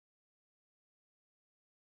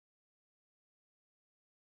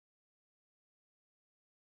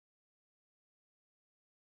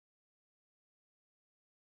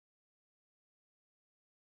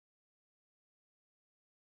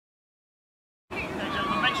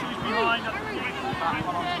I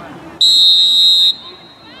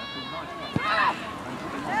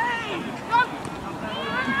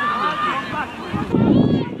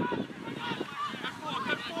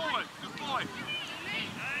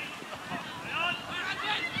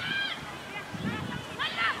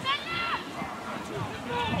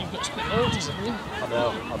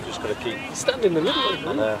know, I've just got to keep... Stand in the middle of it.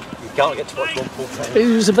 I know, you can't get to watch one full time. It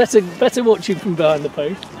was a better watching from behind the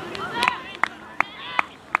post.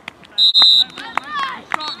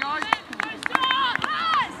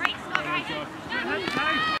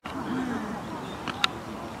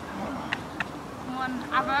 Come on,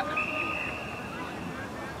 Abbott.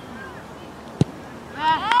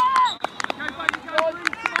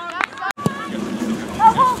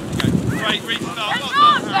 Great restart.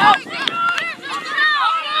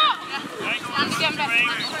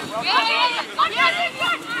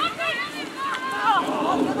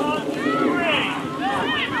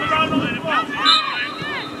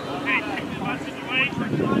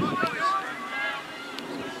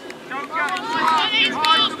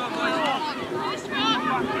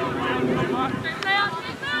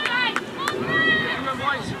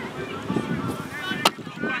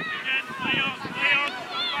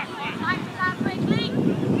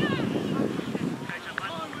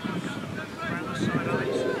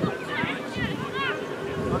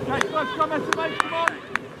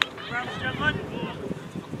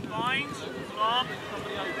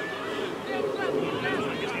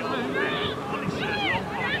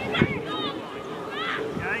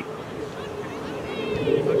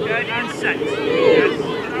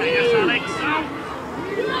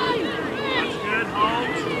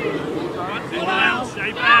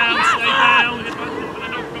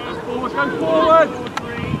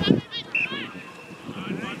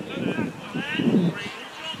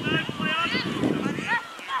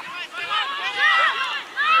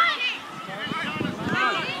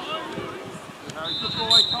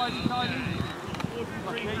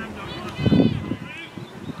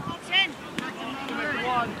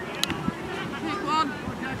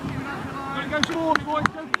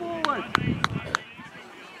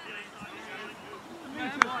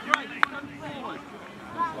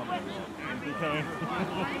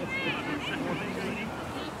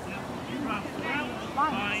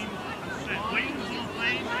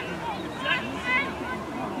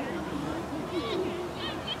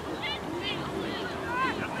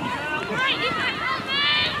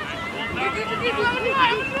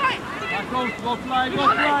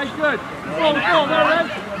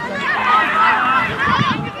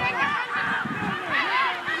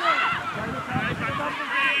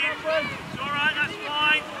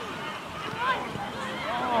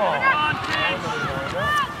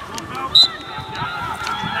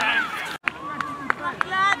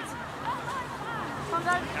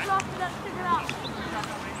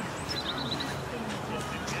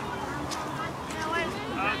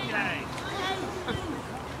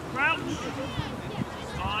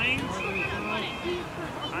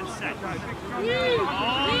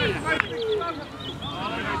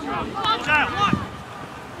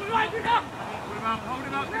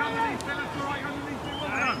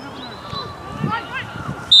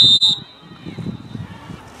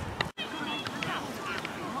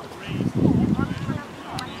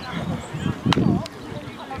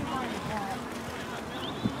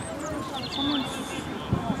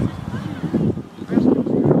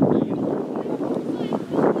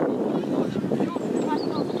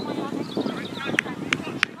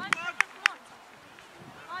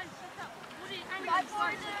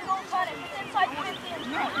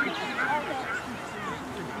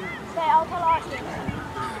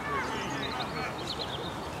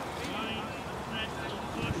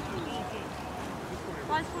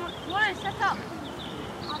 Wallace, set up.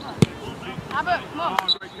 Abbott, come on.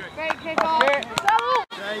 Great kick off. Southall.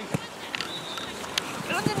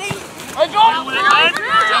 Underneath. Hey, John!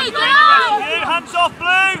 Hands off,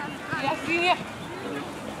 Blue! Yes, Senior.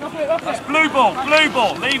 That's blue ball,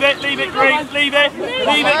 leave it, green, leave it, green,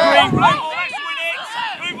 blue ball, let's win it,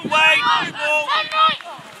 move away, blue ball.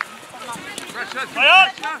 Play on!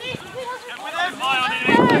 Eye on it.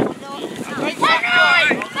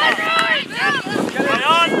 Play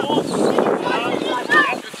on!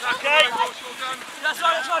 Okay. That's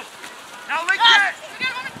right. Now link it!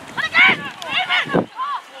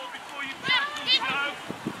 Before you go.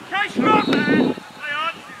 Case drop! Play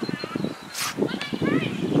on!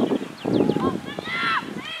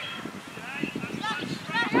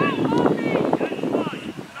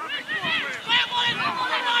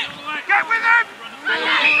 Get with him!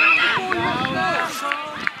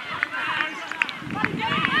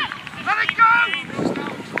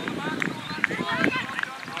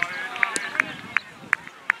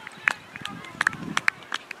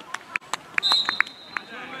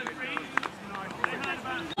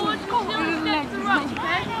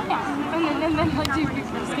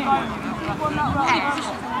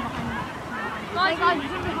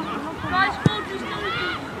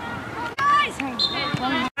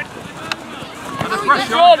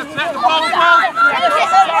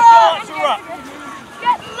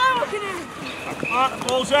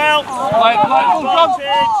 Ball's out.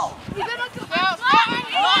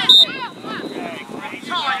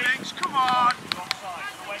 Come on.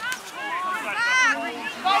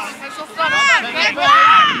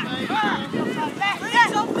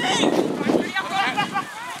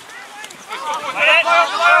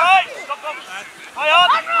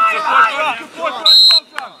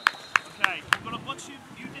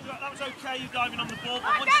 That was okay, you diving on the ball,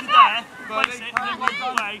 but once you're there, place it and then walk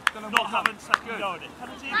away, not having second go at it.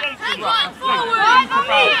 Penalty again. Think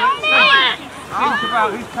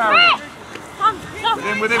about who's carrying.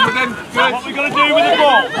 Within. Good. What are we going to do with the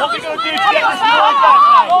ball? What are we going to do to get this ball back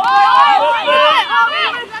now?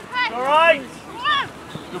 Alright?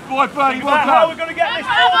 Good boy, Bernie, well done. How we're going to get this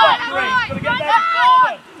ball back, Green. We're going to get there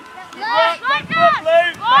forward. Back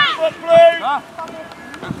foot, Blue.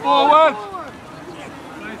 Good forward.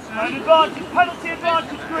 Penalty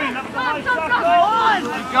advantage, Green. That was a nice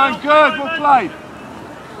tackle. Keep going good, well played.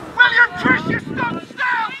 William, Trish, you stop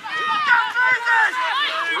still! Don't lose it!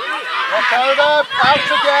 Walk over, out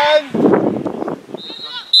again.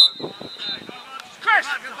 Chris,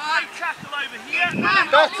 tackle over here.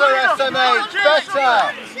 Better, SMH, better.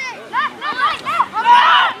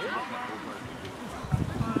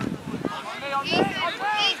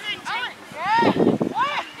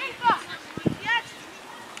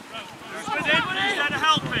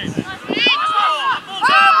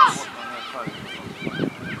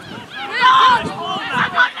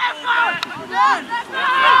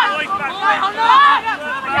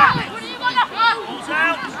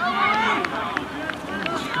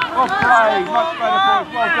 Well played, much better boys,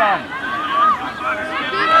 well done.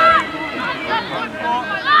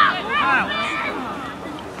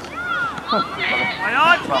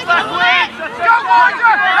 Go,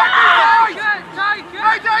 Roger!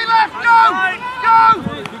 Mayday left, go! Go!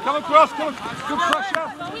 Come across, good pressure.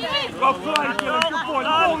 Well played, Dylan, good boy, the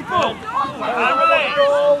ball.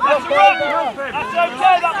 That's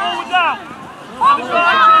okay, that ball was out.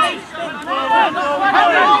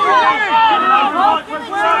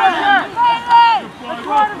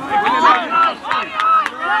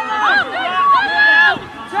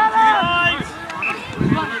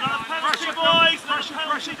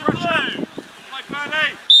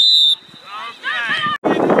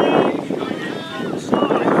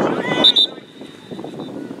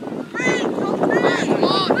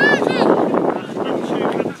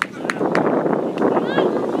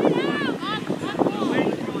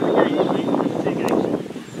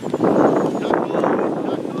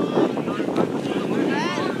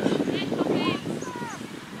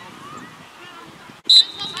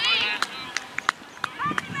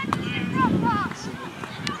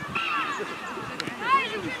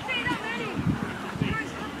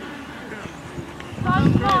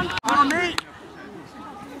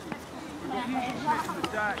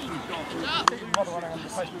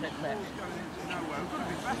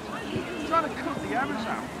 Trying to cut the errors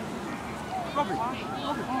out. Robbie,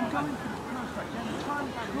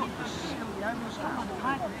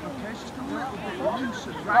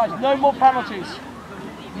 guys, no more penalties.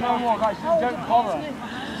 No more, guys. Don't bother.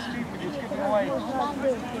 It's stupid. It's giving away.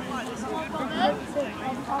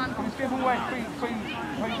 It's giving away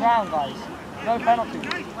free ground, guys. No penalties.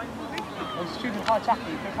 It's stupid high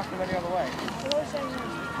tackle. You can tackle any other way.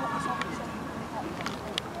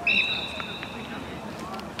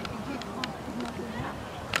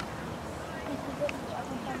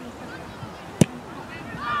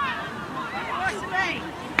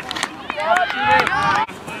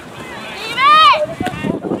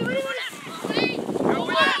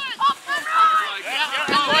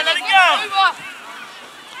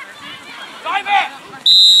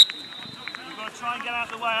 Try and get out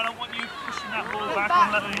of the way. I don't want you pushing that ball back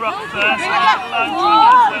and let them rough first.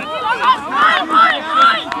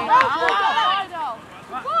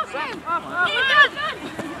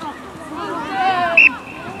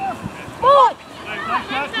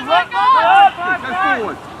 Go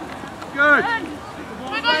forward. Good.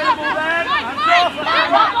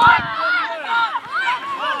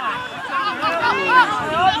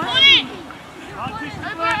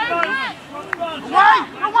 Away!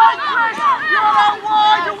 Away, Chris! You're out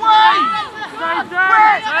wide! Away! Quick!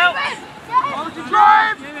 Hold your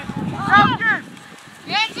drive! Out, good!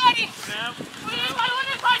 Yeah, Totty!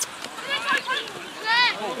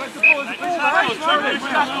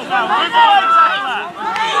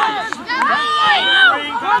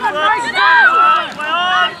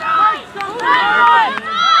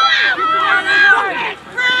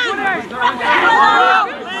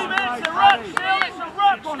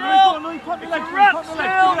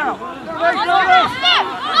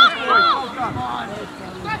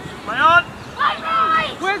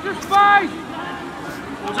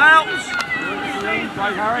 out. Okay,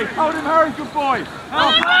 Harry. Hold him, Harry. Good boy.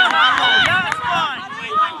 Help. That's fine.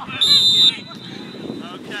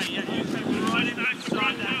 Okay, yeah, you take the right in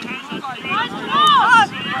outside there.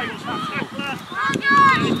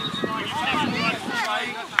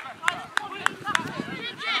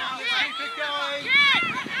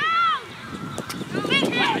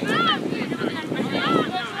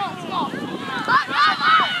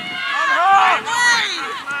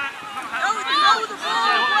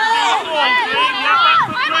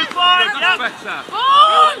 Better. What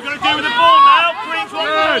are you going to do with the ball now? Green's one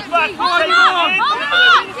goes back. Take it in.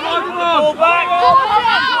 Ball back. How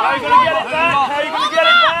are you going to get it back? How are you going to get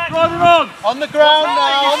it back? Drive it on. On the ground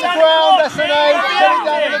now, on the ground, SNA. Get it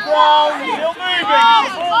down on the ground. Still moving.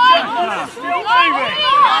 Still moving.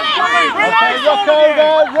 Okay,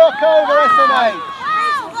 rock over, SNA.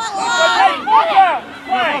 Okay, walk out.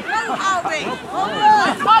 Wait.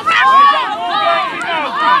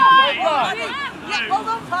 Hold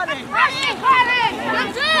on, Totty.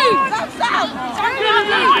 Let's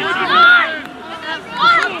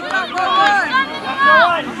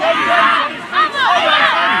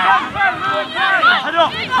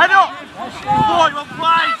Head up! Boy, well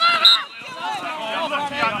played!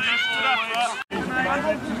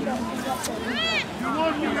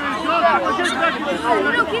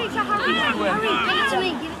 Give it to me.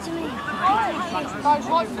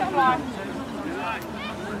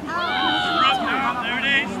 There it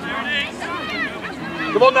is.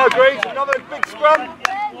 Come on now, Grace, another big scrum.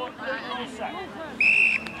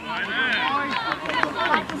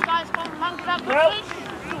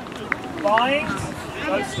 Bind,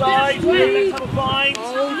 both sides, let's have a bind,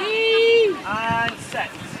 and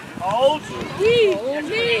set. Hold. Yes.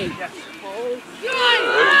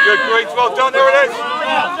 Good, Grace, well done, there it is.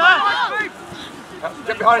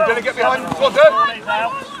 Get behind, Jenny, get behind. Well done.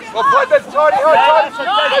 Well played, there's Totty, there's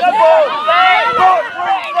the ball.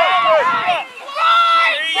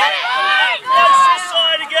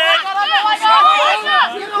 Side again.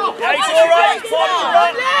 Yeah, he's all right. He's part of the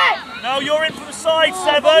run. No, you're in from the side,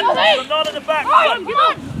 Seven. You're not at the back. Have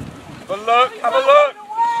a look, have a look.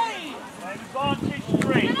 Advantage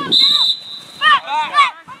 3.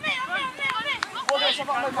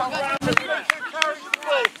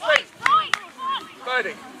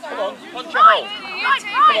 Birdie, come on, punch a hole.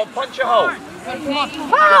 Come on, punch a hole. Get behind him,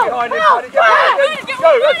 Paddy, get behind him.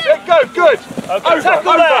 Go, that's it, go, good. Okay,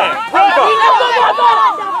 tackle there.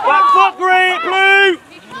 Back foot, green, blue.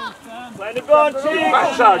 Playing advantage.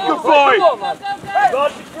 Better, good boy.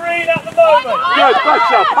 Advantage green at the moment. Good,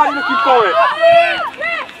 better, Paddy looking for it.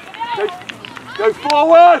 Go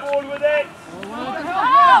forward. Forward with it.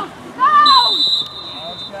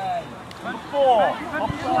 Okay. Number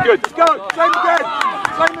 4. Good, go, same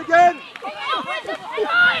again.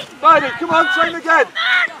 Paddy, come on, same again.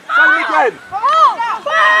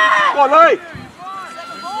 Come on, Lee.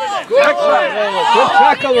 Good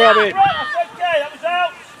tackle, Robbie. That's okay, that was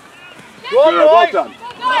out. Good, well done.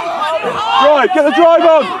 Drive, get the drive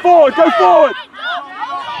on. Forward, go forward.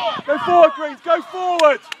 Go forward, Greens, go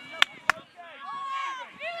forward.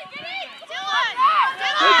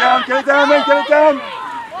 Get it down, mate, get it down.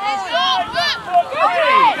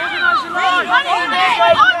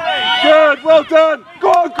 Good, well done. Go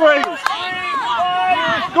on, Greens.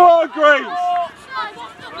 Go on, Greens.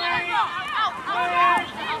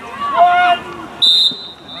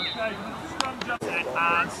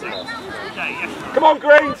 Come on,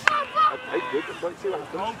 Greens. Okay, good. Let's see what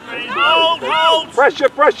happens. Hold. Pressure.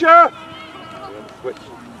 Switch.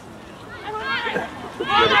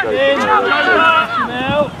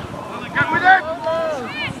 Go with it.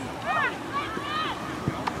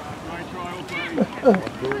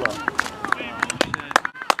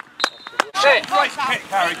 Great kick,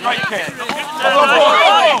 Harry. Great kick.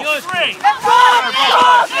 Good.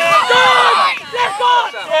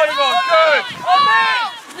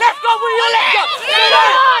 Left on with your left.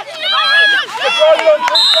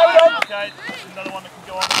 Okay, another one that can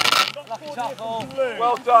go on.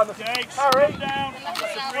 Well done. Okay, Harry. Down.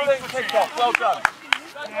 Brilliant kick off. Well done.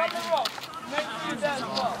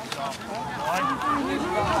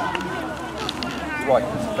 Right,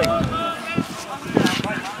 think.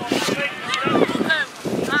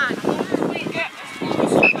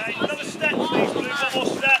 Another step, please, Blue. One more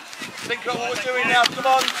step. Think about what we're doing now. Come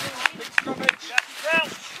on. Big scrummage.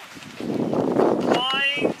 Crouch.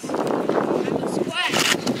 Bind.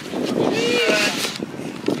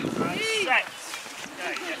 Set.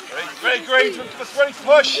 Ready, Greens. Let's ready to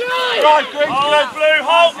push. Right, Greens. Hold, Blue.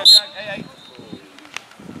 Hold.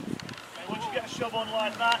 Once you get a shove on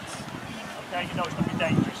like that, okay, you know it's going to be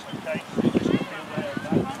dangerous, okay? Just feel aware of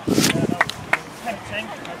that. Tempting.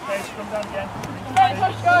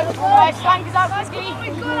 Flankers out, Whiskey.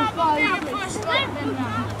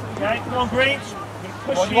 Okay, come on, Greens.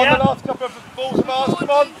 Come on, you want the last couple of balls of ours, come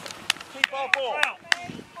on. Keep our ball.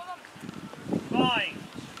 Fine.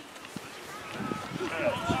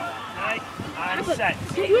 Okay, and set.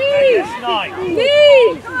 Okay, that's 9.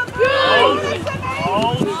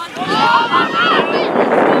 Hold.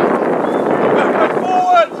 Go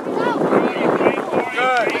forward.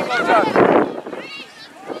 Good, well done.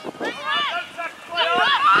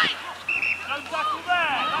 Don't tackle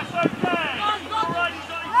there, that's okay. Alright, he's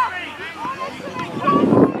on his feet.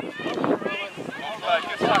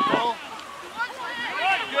 Good tackle.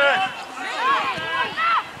 Good.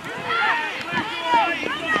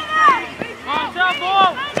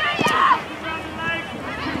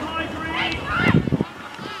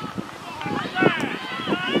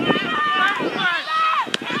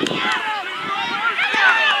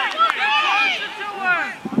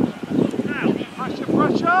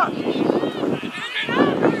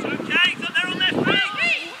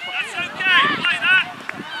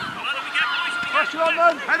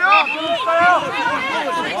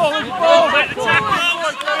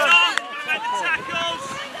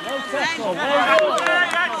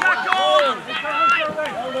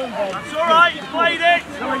 That's alright, you played it.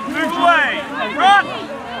 Move away. Run.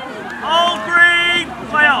 Hold Green.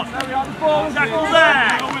 Play on. Tackle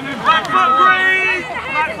there. Back foot Green.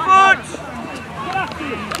 Back foot.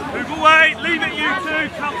 Move away. Leave it you two.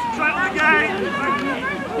 Concentrate on the game.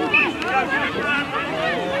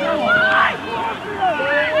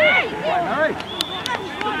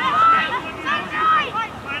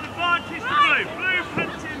 Play an advantage to Blue. Blue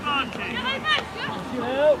penalty advantage.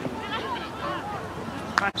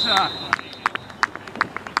 Better.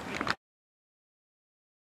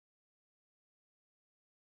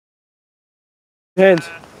 Hands.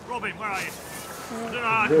 Robin, where are you? I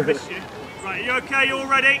missed you. Right, are you okay? You all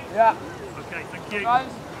ready? Yeah. Okay, thank you.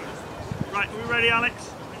 Guys. Right, are we ready,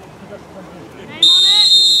 Alex?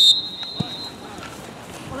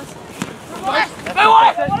 Name on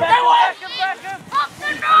it.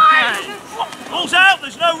 Ball's out,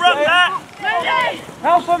 there's no run there.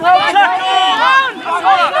 Help him,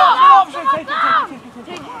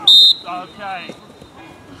 Okay.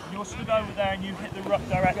 You're stood over there and you hit the ruck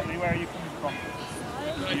directly. Where are you coming from?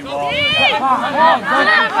 There you are.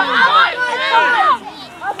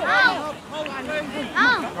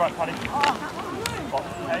 Right, Paddy.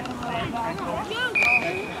 Okay, ankle.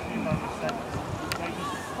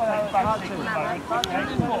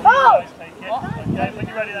 Okay, when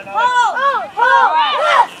you're ready then, Alex.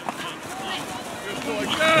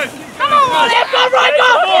 Come on, left on, right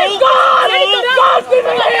on! It's gone! It's gone! Give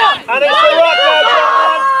it here! And it's the right now,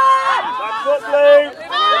 gentlemen. Back foot Blue.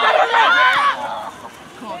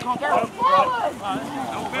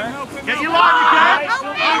 Get your line, you can.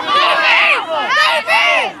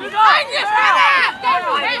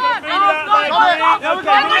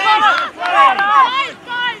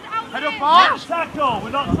 Head up, Arch. Tackle.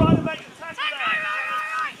 We're not trying to make a tackle there.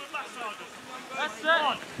 That's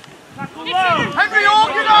it. Tackle low. Henry,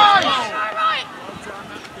 organise.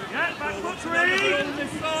 Yeah, back foot 3.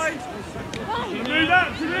 Move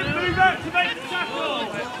out to make the tackle.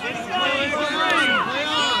 Inside 3.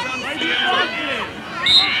 Maybe advantage.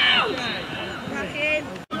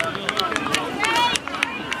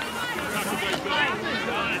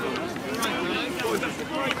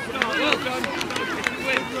 Well done.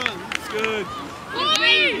 Good. Come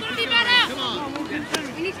on.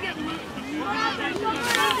 We need to get that's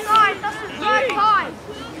the right time.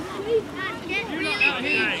 Get really deep.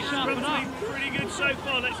 Okay, scrum's been pretty good so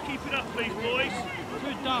far. Let's keep it up, please, boys.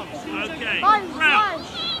 Okay, crouch.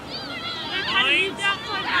 Line.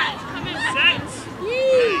 Set.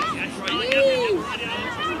 Yes, right.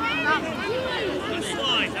 That's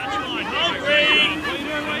fine. That's fine. Hold Green.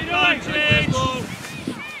 Advantage.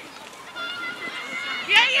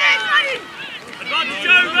 Advantage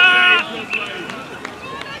over.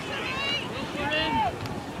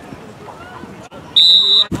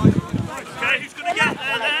 Okay, who's going to get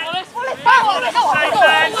there then?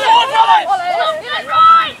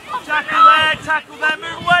 Tackle there,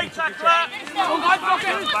 move away, tackler.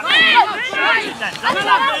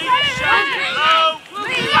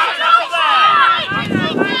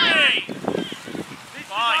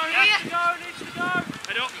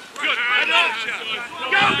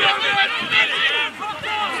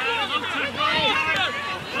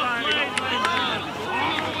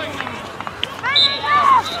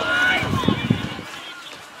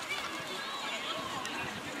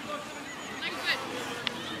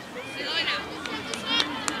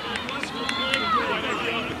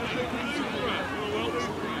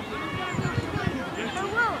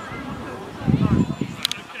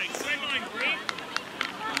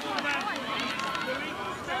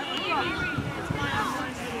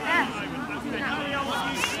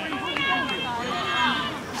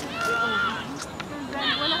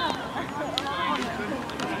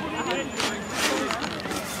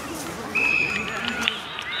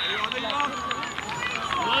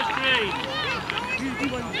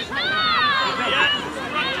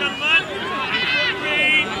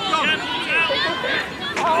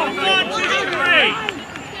 green.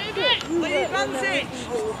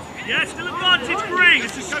 Yeah, still advantage green.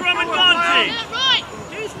 It's a scrum advantage.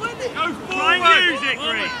 Go forward. Try and use it,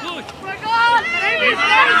 green.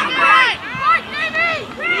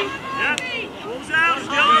 Yeah, balls out,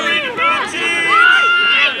 still green advantage.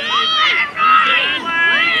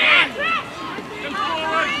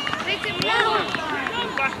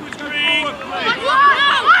 Backwards green.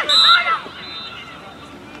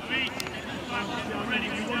 Ready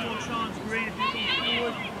for one more chance, green. If you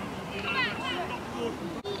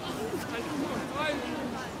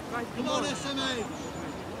come on, SMA.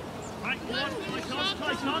 Right, come on,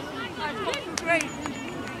 tight on. Great.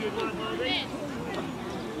 Good one, Harvey.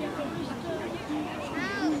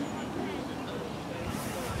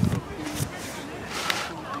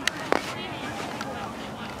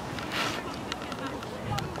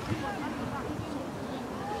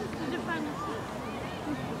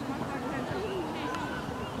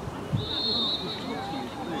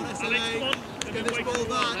 Get this ball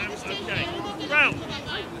back. Okay. Round.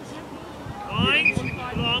 Bind.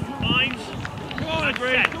 Long. Bind. Come on,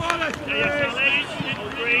 Green. Come on, Green.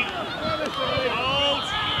 Green. Hold.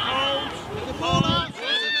 Hold. Get the ball out.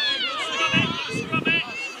 Scrum it.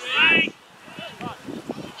 Hey.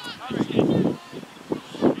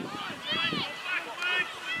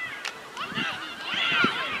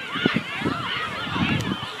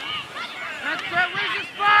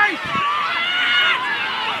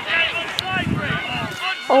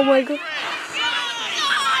 Oh my god.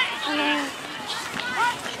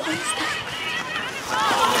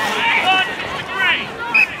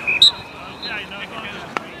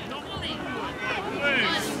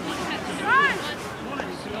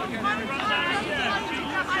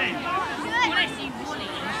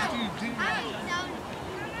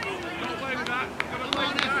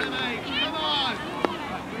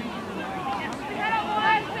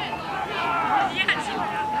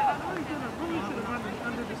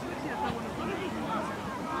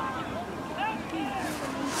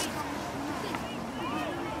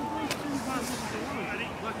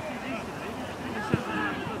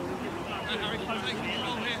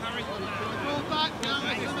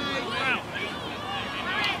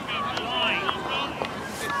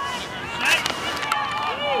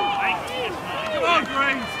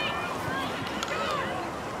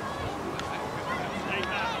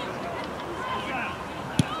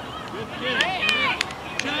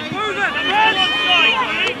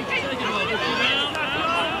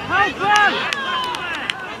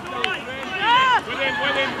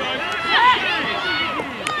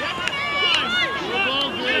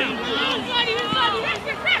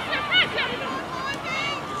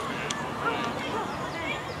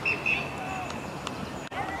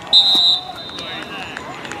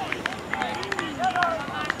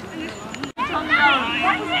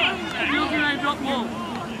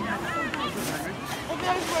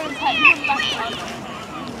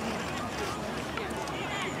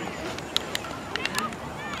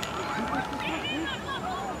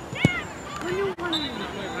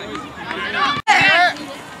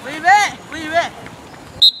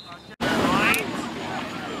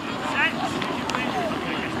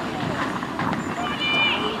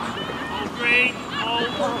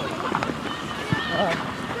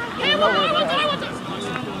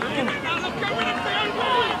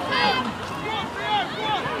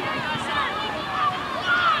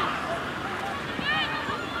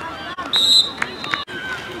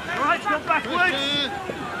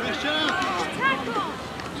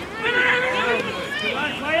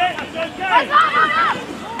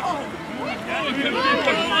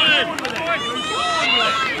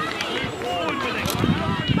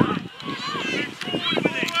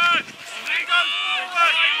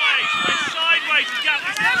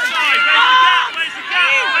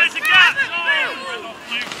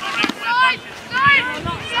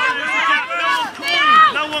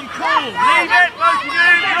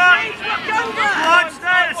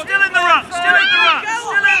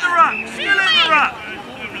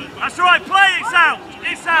 That's all right, play, it's out.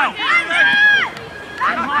 It's out. Too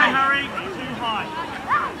high, Harry, too high.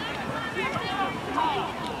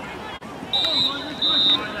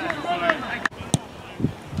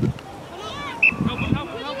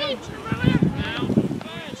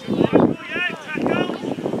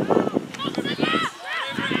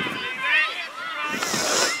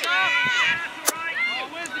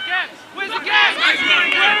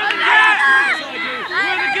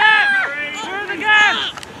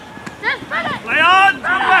 Play on, go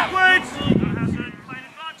backwards. Hassan, playing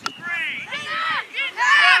advantage green.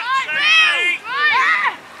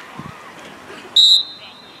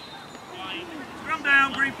 Scrum down,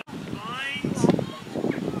 green. Lines,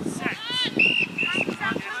 set.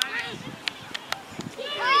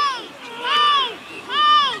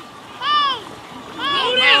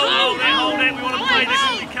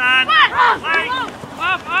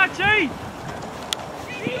 Up, Archie!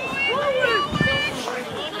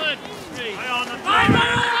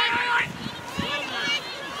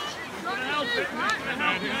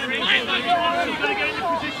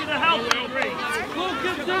 Position to help.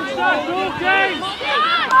 Wilkinson, start talking!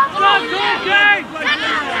 Start talking! What are you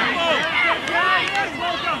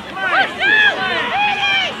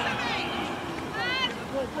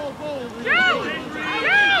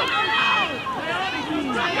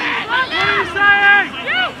saying?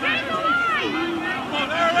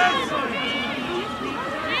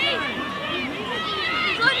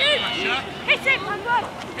 Hit him!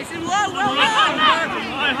 Hit him low, well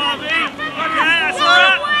Hi, Harvey. Okay, that's all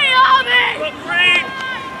right. Way, Harvey! Got green.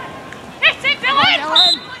 Hit him, Billy!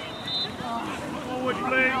 Forward,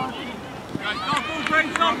 blue. Stop, green,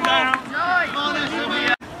 Come down.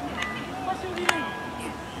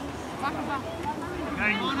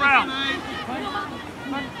 Okay, ground.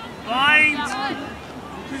 Bind.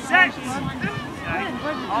 Set. Okay.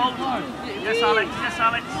 Hold. Yes, Alex. Yes,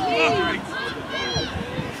 Alex.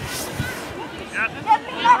 Yep.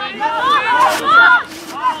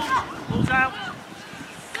 Pulls out.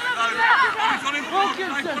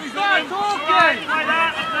 Wilkinson, start talking! Like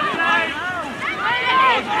that. Play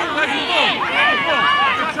it. Quickly.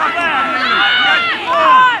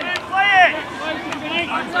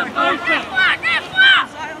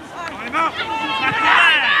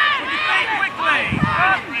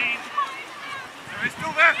 He's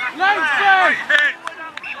still there. Langford!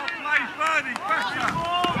 Play Bernie, pressure.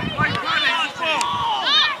 Play Bernie, on ball.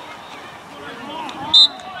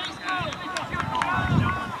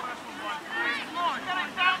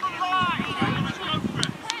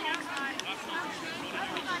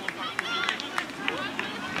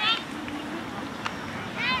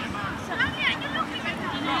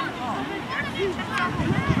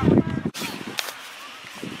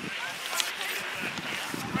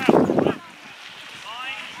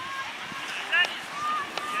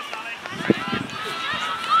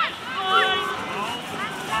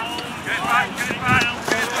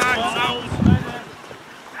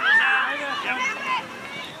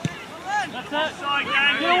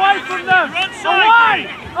 Get away from them! Away!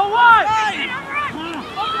 Away!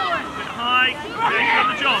 High. Yeah, you got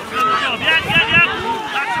the job. You got the job. Yeah.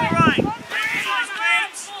 That's all right.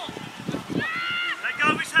 Let go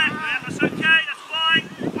of his hand. Yeah, that's okay. That's fine.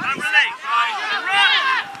 And release. Right.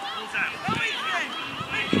 Pulls out.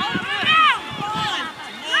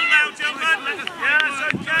 All now, gentlemen. Yeah,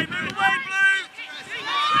 that's okay. Move away, Blue.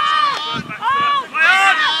 Back foot. Play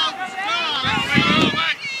on.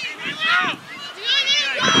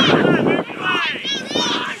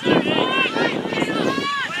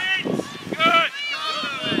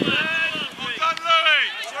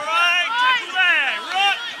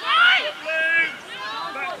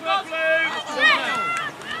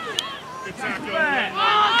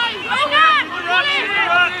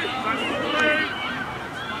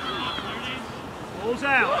 Balls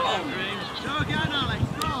out. Go again, Alex.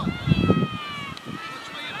 Go on.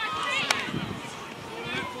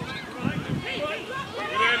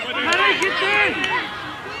 Harry, get in!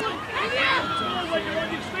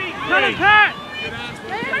 Got a pat!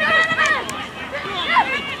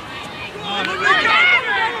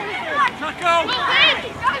 Tackle!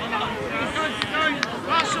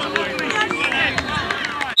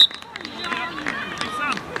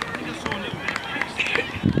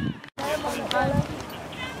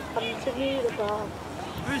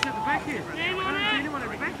 Who's at the back here? Anyone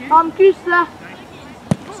at the back here? Guthe.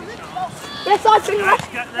 Yes, I've been Let's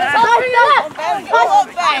get there. Tackle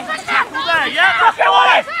There, yeah, that's the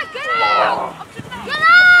one. That's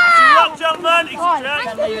up, gentlemen. Here, Alex.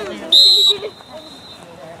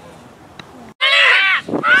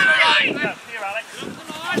 Here, Alex.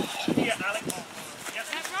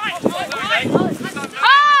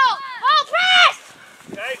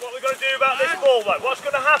 Okay, what are we going to do about this ball, though? What's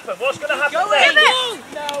going to happen? What's going to happen there?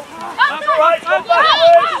 That's all right, go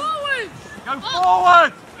backwards. Go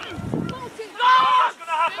forward! What's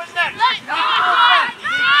going to happen next?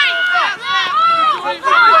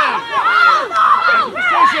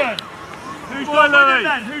 Decision. Who's gone with him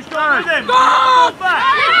then? Who's gone with him? Go back.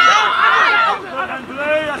 And Blue,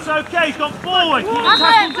 that's okay. He's gone forward. Keep the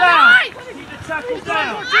tackle down. Keep the tackle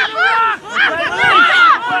down.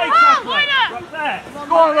 Right there.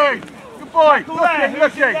 Go on, Lee! Good boy!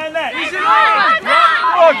 Looking! He's in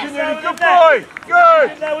Good boy! Good!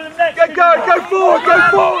 there with him next. Go forward! Go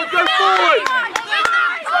forward!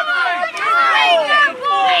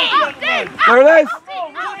 There it is!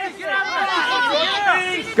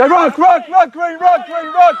 Go rug, Green!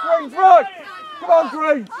 Come on,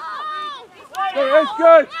 Green! There it is,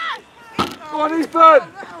 good! Go on, Ethan!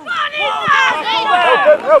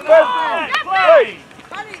 Help him! Play!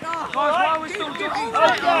 Guys, why are we still jogging?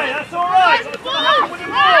 Okay, that's alright. What's going to happen with the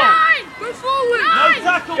ball? Go forward! No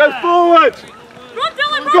tackle Go there. forward! Run,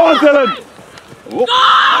 Dylan! Go on, Dylan!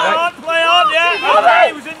 Play on, yeah. Okay,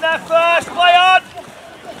 he was in there first. Play on.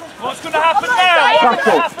 What's going to happen now? What's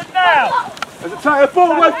going to happen now? There's a tackle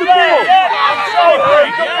forward, where's the ball? Yeah,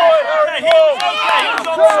 offside. He was okay, he was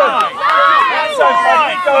onside. That's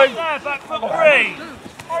alright. Going there, back foot green.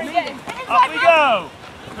 Up we go.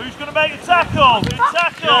 Who's going to make the tackle? Good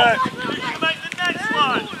tackle. Who's going to make the next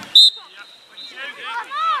one?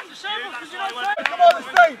 Come on, the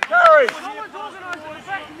state, carry! Someone's organising the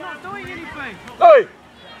back and not doing anything. Louis!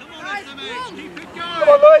 Keep it going. Come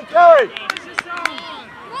on, Louis, carry!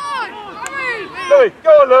 Louis, go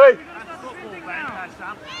on, Louis!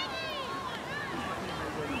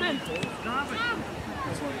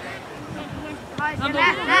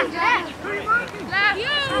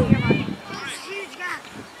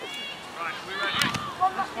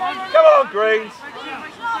 Come on, Greens!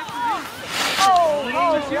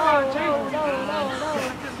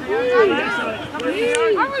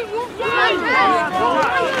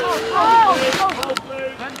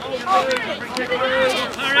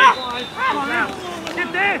 Get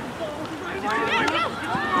there!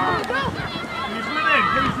 Who's winning?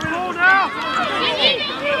 Who's winning? Ball now!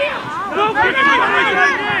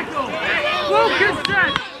 Wilkinson!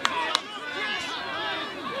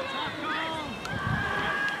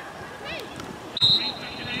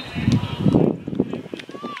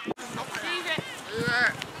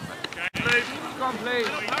 Come on, please.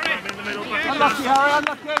 Unlucky, Harry,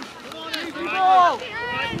 unlucky. Easy ball!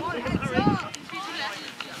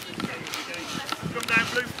 Come down,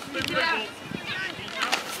 blue ball.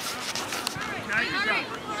 Okay,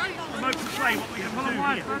 promote to play what we have to do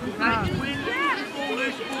here. Win, ball,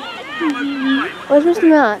 loose ball, promote to play. Where's Mr.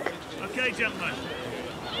 Mark? Okay, gentlemen.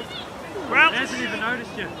 Route. He hasn't even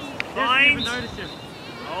noticed you. Lines.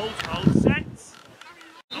 Hold, sets.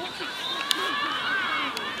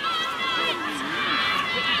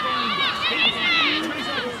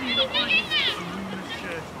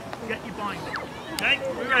 Get your binding. Okay,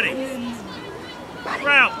 we're ready.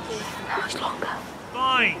 Route. How much longer?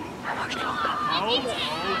 Bind. How much longer? Hold,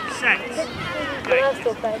 set. Okay.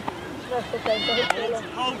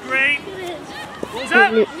 Hold green. What's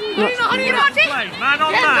up? Play, man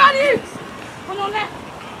on man. Come on, left!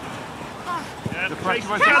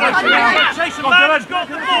 Yeah, Jason, man has got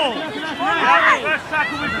the ball. Yeah, first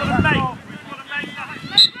tackle we've got to make.